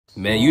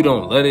Man, you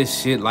don't love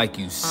this shit like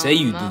you say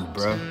you do,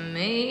 bro.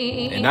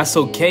 And that's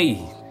okay.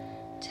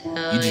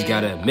 You just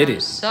gotta admit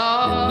it.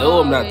 And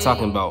no, I'm not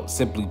talking about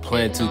simply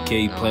playing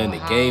 2K, playing the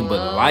game,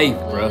 but life,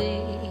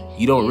 bro.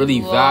 You don't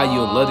really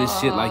value and love this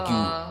shit like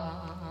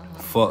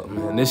you... Fuck,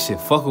 man. This shit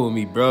fucking with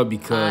me, bro,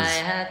 because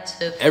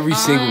every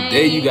single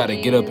day you gotta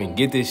get up and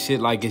get this shit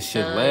like it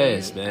should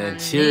last, man.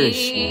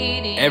 Cherish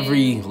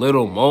every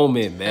little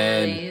moment,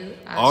 man.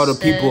 All the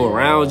people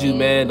around you,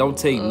 man, don't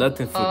take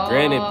nothing for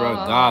granted, bro.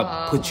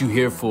 God put you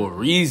here for a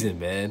reason,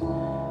 man.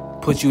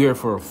 Put you here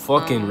for a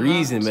fucking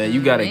reason, man.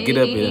 You gotta get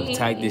up and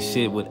attack this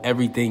shit with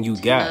everything you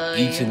got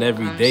each and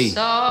every day.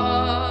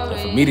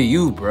 And for me to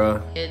you,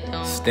 bro,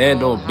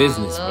 stand on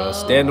business, bro.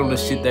 Stand on the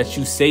shit that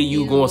you say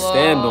you gonna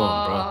stand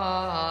on, bro.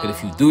 And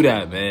if you do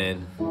that,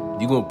 man,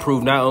 you gonna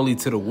prove not only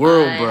to the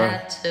world, bro,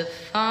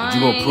 but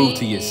you gonna prove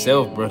to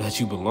yourself, bro,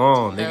 that you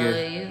belong,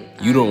 nigga.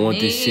 You don't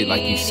want this shit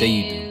like you say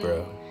you do,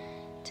 bro.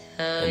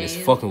 And it's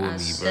fucking with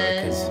me, bro,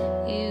 because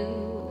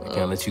I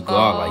can't let you go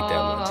out like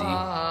that, my G.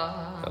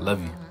 I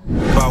love you.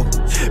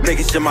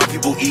 Making sure my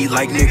people eat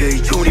like nigga,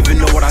 you don't even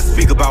know what I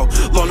speak about.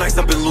 Long nights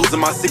I've been losing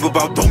my sleep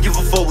about. Don't give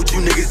a fuck what you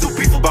niggas do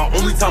beef about.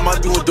 Only time I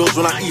do indulge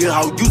when I eat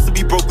how I used to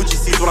be broke, but you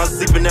see when I'm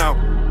sleeping now.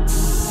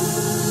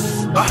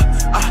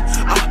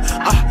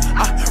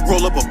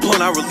 Roll up a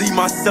blunt, I relieve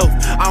myself.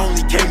 I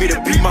only came here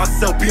to be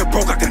myself. Being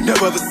broke, I could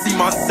never ever see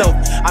myself.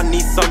 I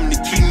need something to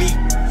keep me.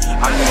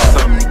 I need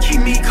something to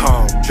keep me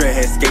calm.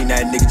 Dreadhead skating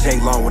that nigga J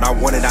Long. When I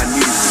wanted, I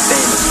needed to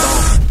stay in the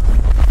song.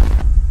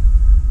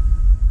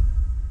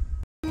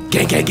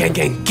 Gang, gang, gang,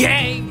 gang,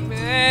 gang,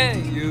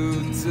 man.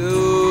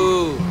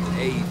 YouTube.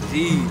 AG,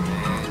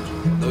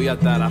 man. Know y'all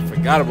thought I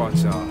forgot about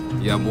y'all.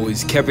 Y'all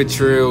boys kept it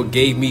real,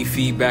 gave me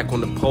feedback on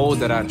the poll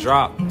that I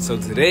dropped. So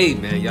today,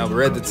 man, y'all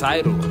read the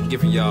title. I'm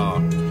giving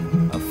y'all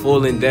a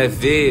full in-depth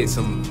vid,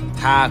 some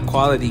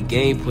high-quality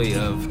gameplay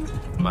of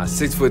my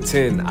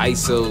 6'10"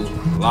 ISO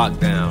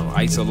lockdown,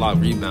 ISO lock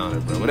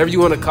rebounder, bro. Whatever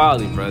you want to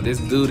call it, bro. This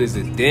dude is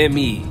a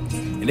dummy.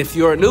 And if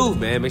you're new,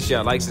 man, make sure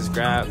y'all like,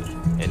 subscribe,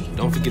 and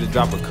don't forget to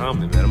drop a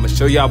comment, man. I'm gonna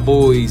show y'all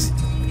boys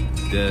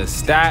the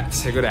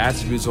stats. Here go the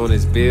attributes on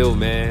this build,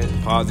 man.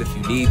 Pause if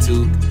you need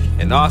to.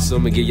 And also,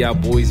 I'm gonna give y'all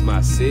boys my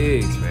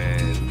SIGs, man.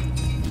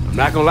 I'm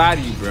not gonna lie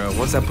to you, bro.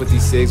 Once I put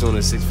these SIGs on a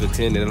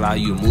 6'10", it allow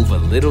you to move a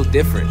little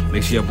different.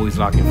 Make sure y'all boys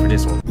lock in for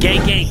this one.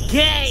 Gang, gang,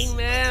 gang,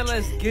 man.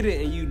 Let's get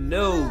it. And you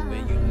know,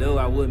 man, you know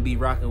I wouldn't be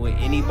rocking with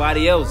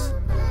anybody else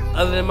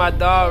other than my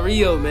dog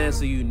Rio, man.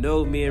 So you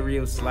know me and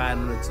Rio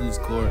sliding on the twos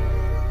court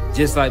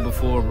just like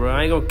before, bro.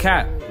 I ain't gonna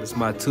cap. It's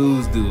my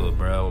twos duo,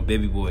 bro.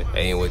 Baby boy.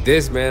 Hey, and with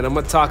this, man, I'm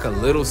gonna talk a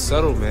little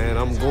subtle, man.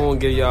 I'm gonna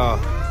give y'all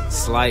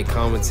slight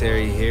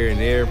commentary here and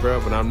there, bro.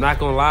 But I'm not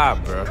gonna lie,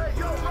 bro.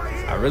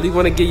 I really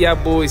want to give y'all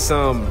boys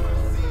some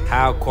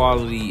high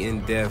quality,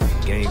 in-depth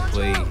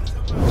gameplay.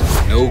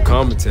 No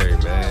commentary,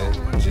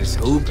 man. Just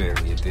hooping,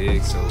 you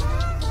dig?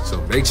 So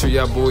make sure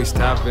y'all boys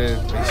tap in.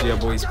 Make sure y'all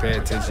boys pay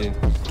attention.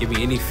 Give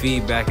me any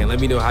feedback and let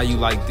me know how you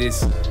like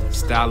this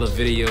style of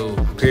video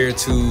compared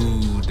to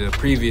the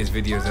previous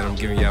videos that I'm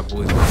giving y'all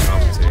boys my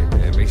commentary,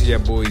 man. Make sure y'all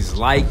boys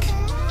like.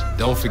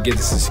 Don't forget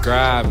to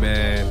subscribe,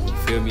 man. You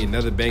feel me?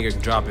 Another banger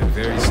dropping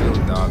very soon,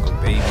 dog.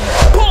 Baby.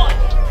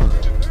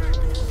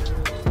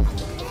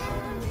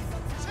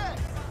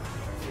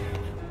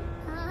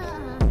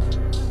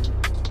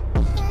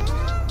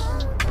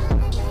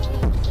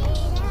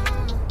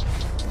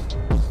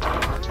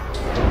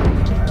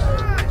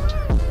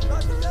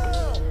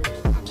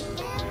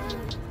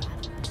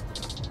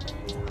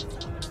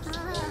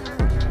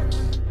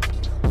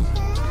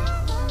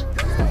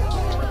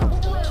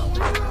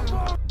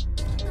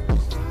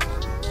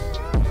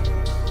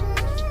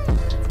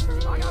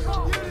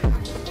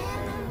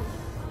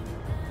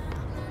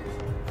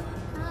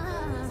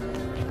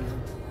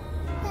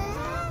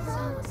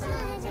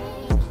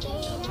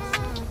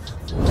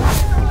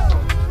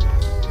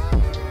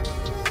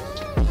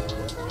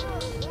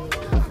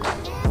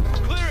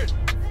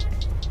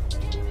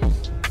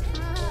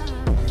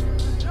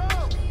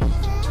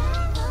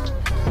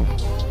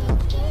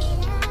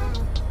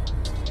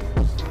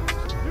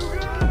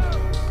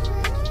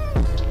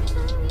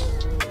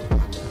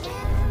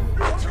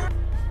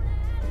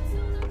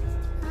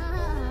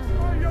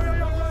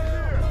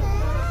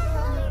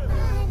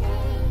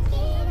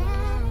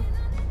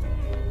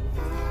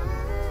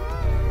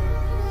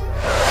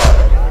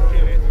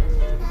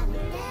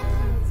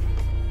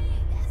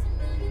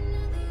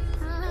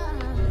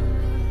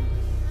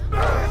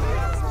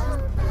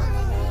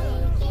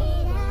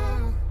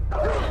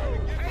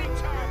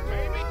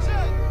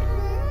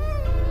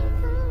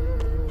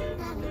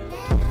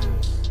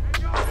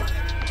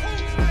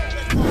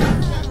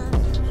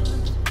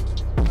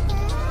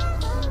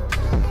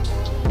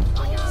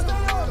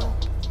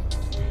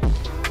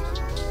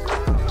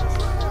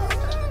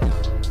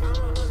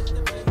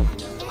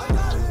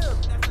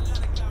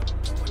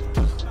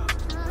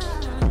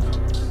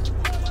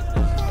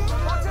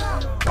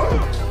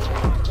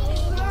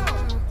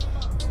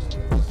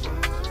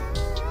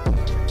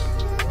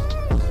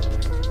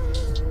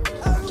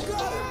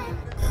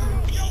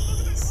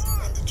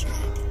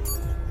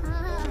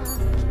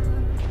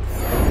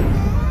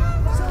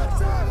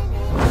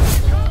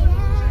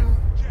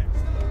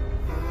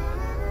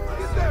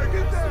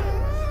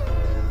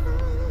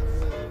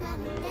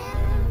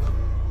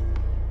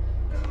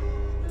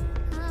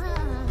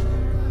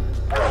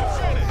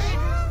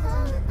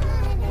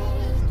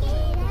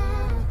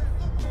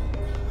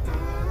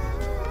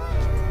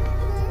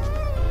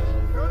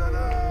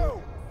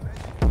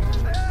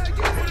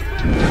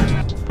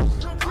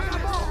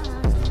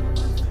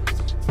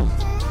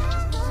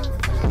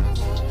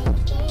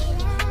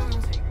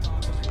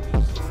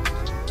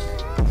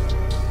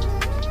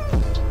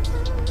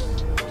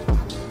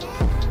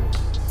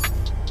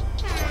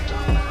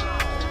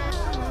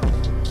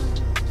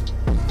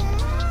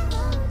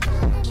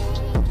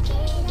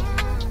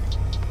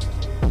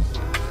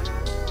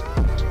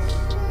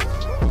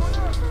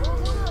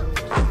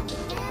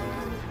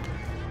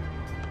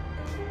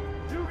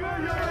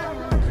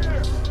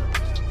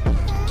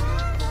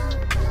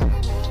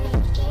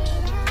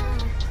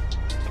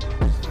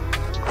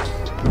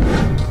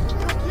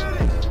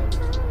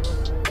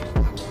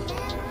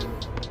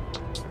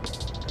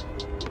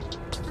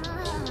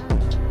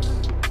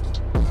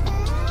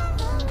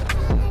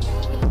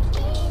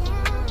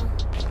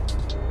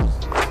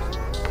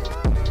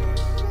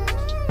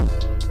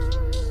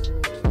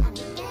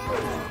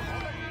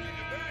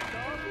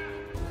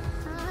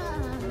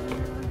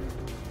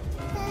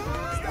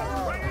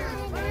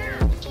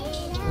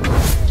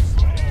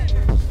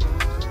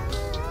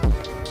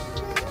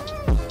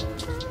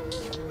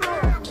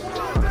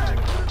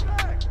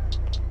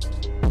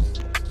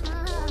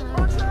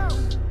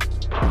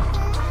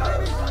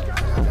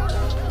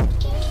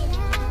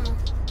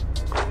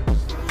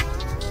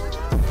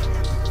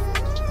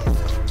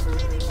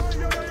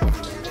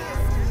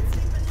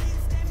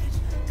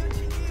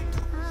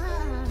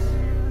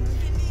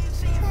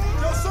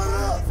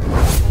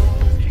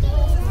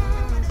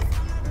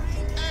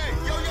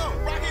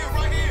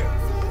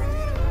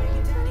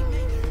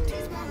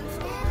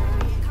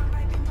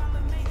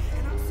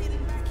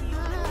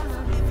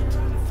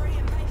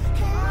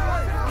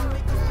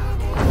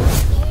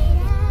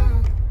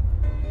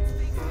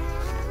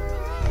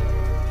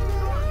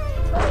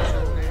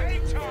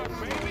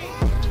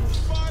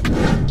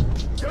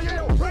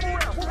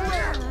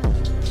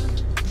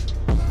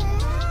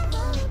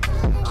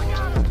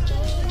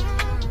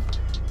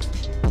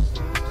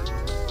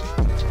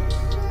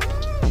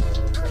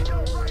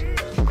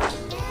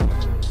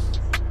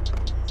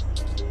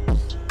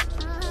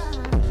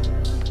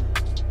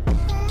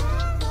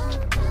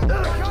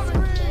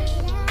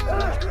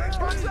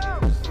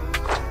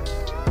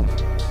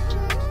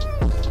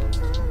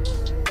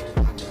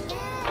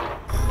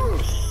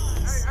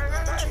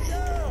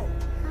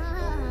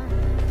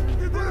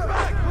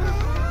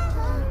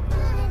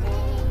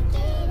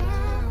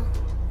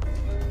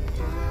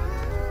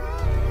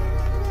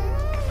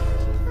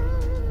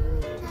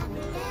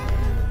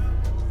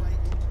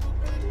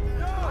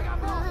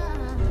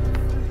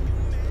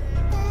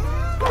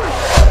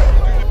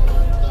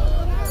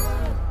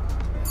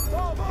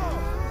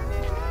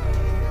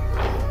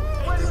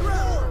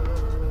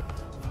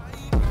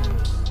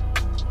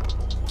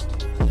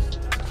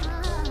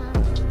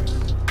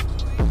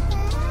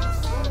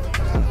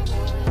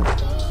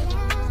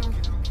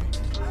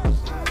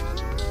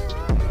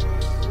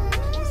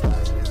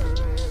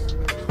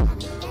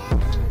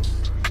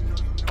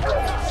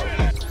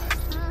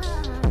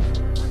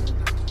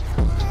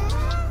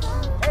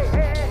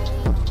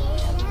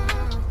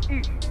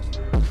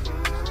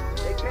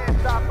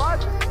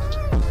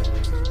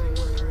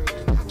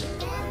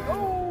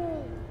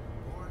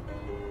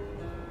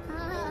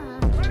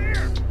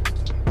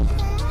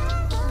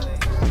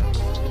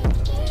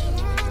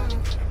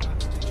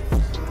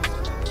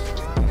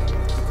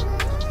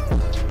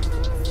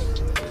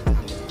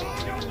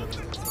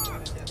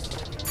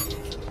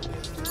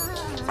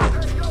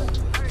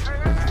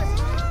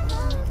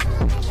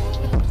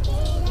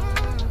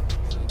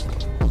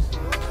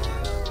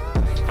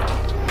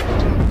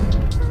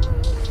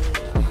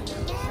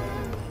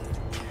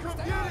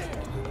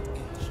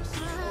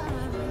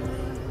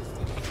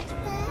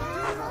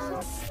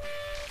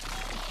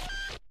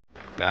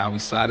 Now we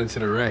slide into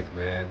the wreck,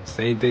 man.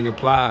 Same thing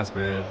applies,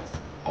 man.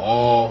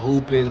 All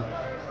hooping,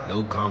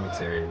 no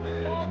commentary,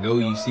 man. You know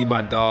you see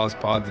my dogs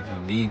pause if you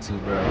need to,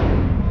 bro.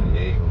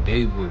 Hey,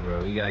 baby boy,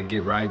 bro. You gotta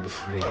get right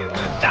before they get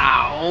let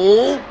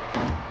down.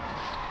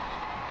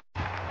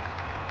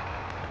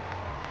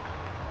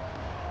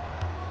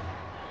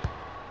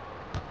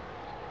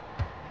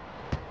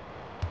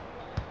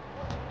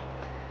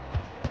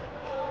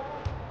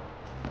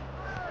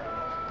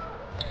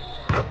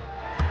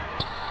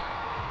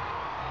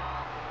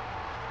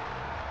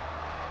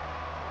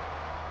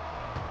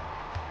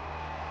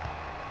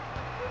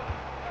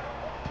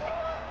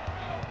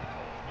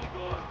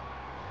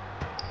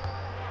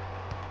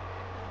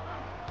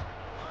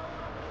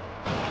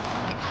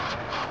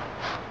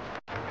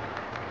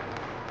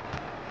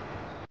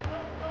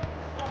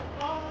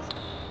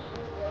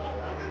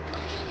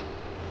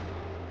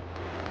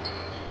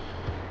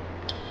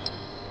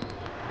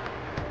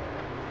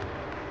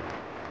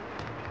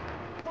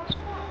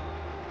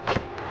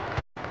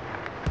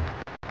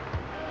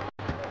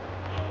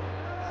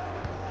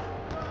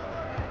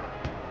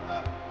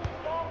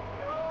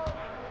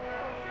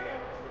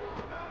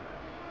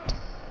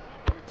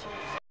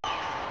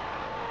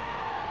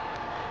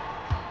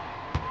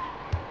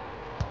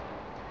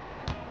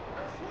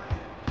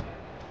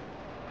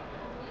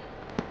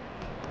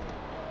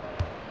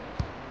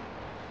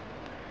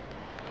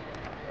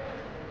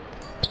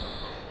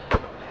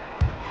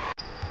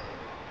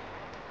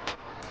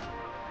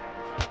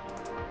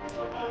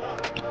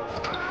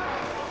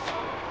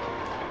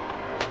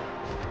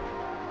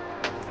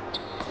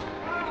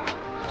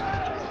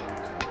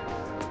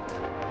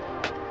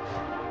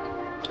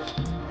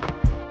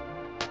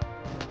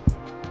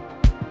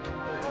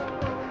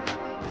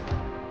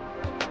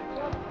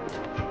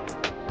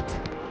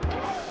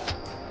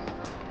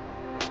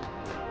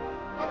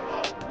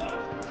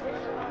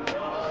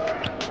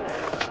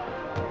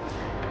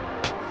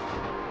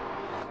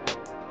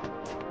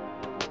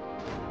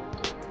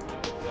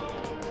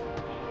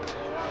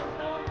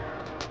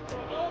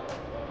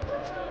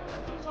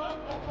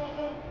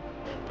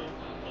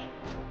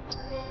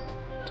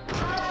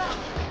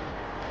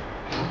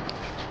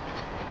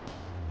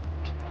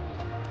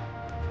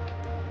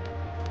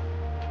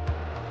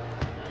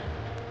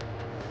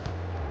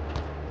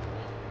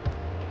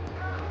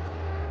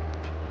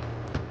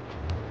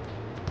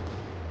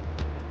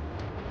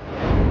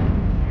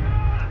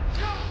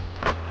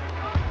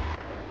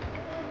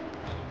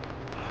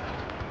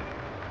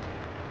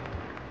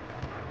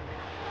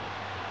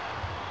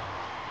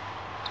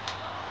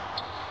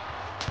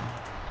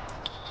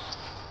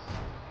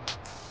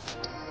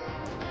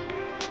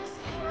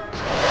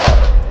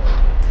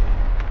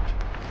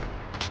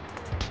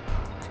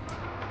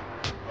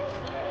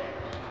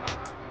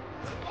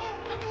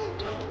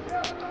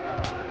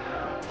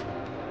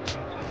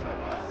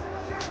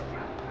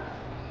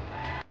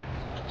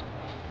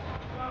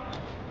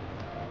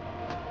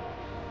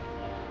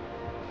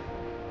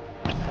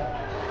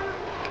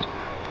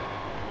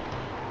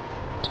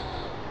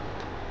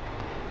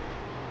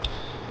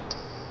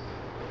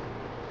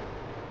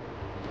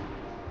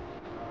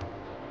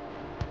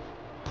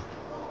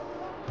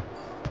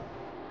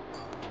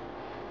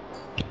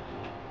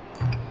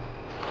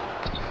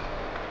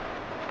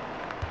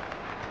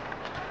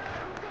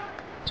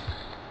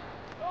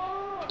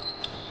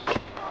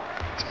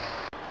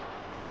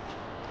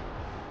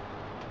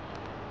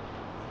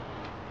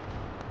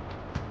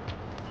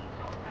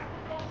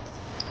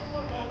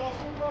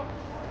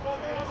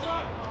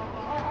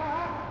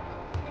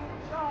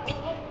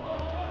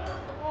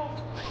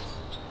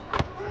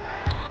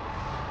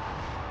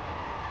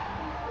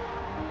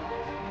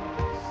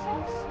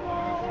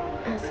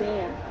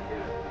 Isaiah,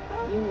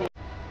 you may.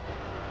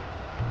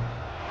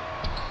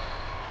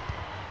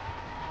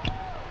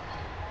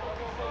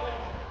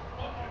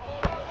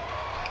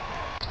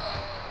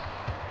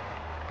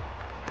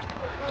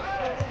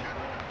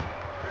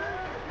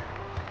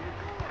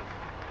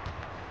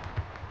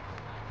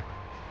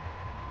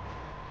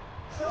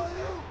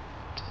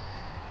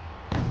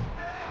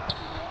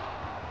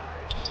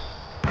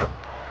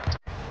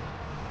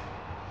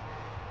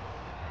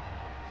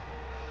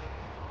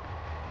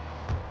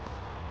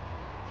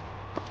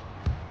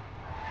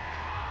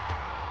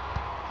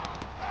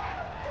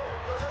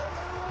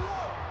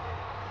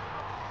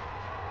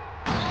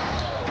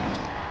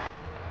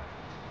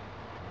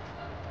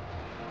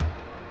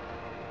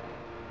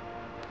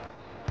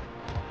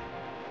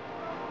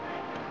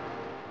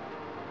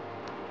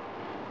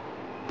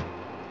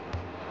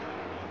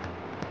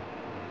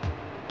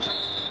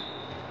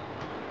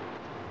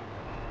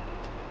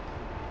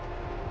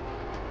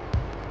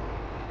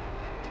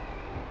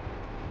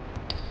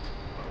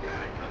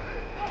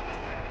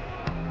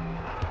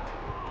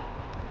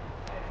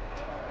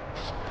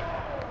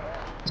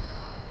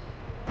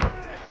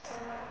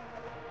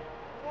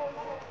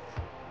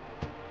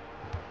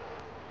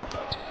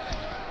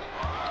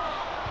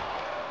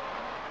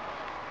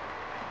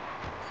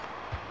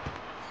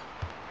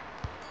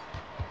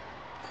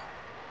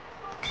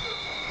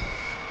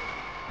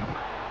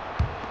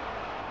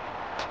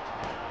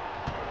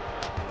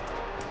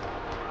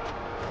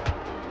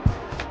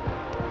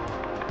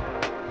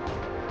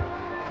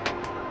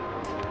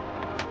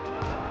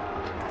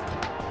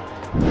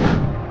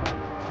 Bye.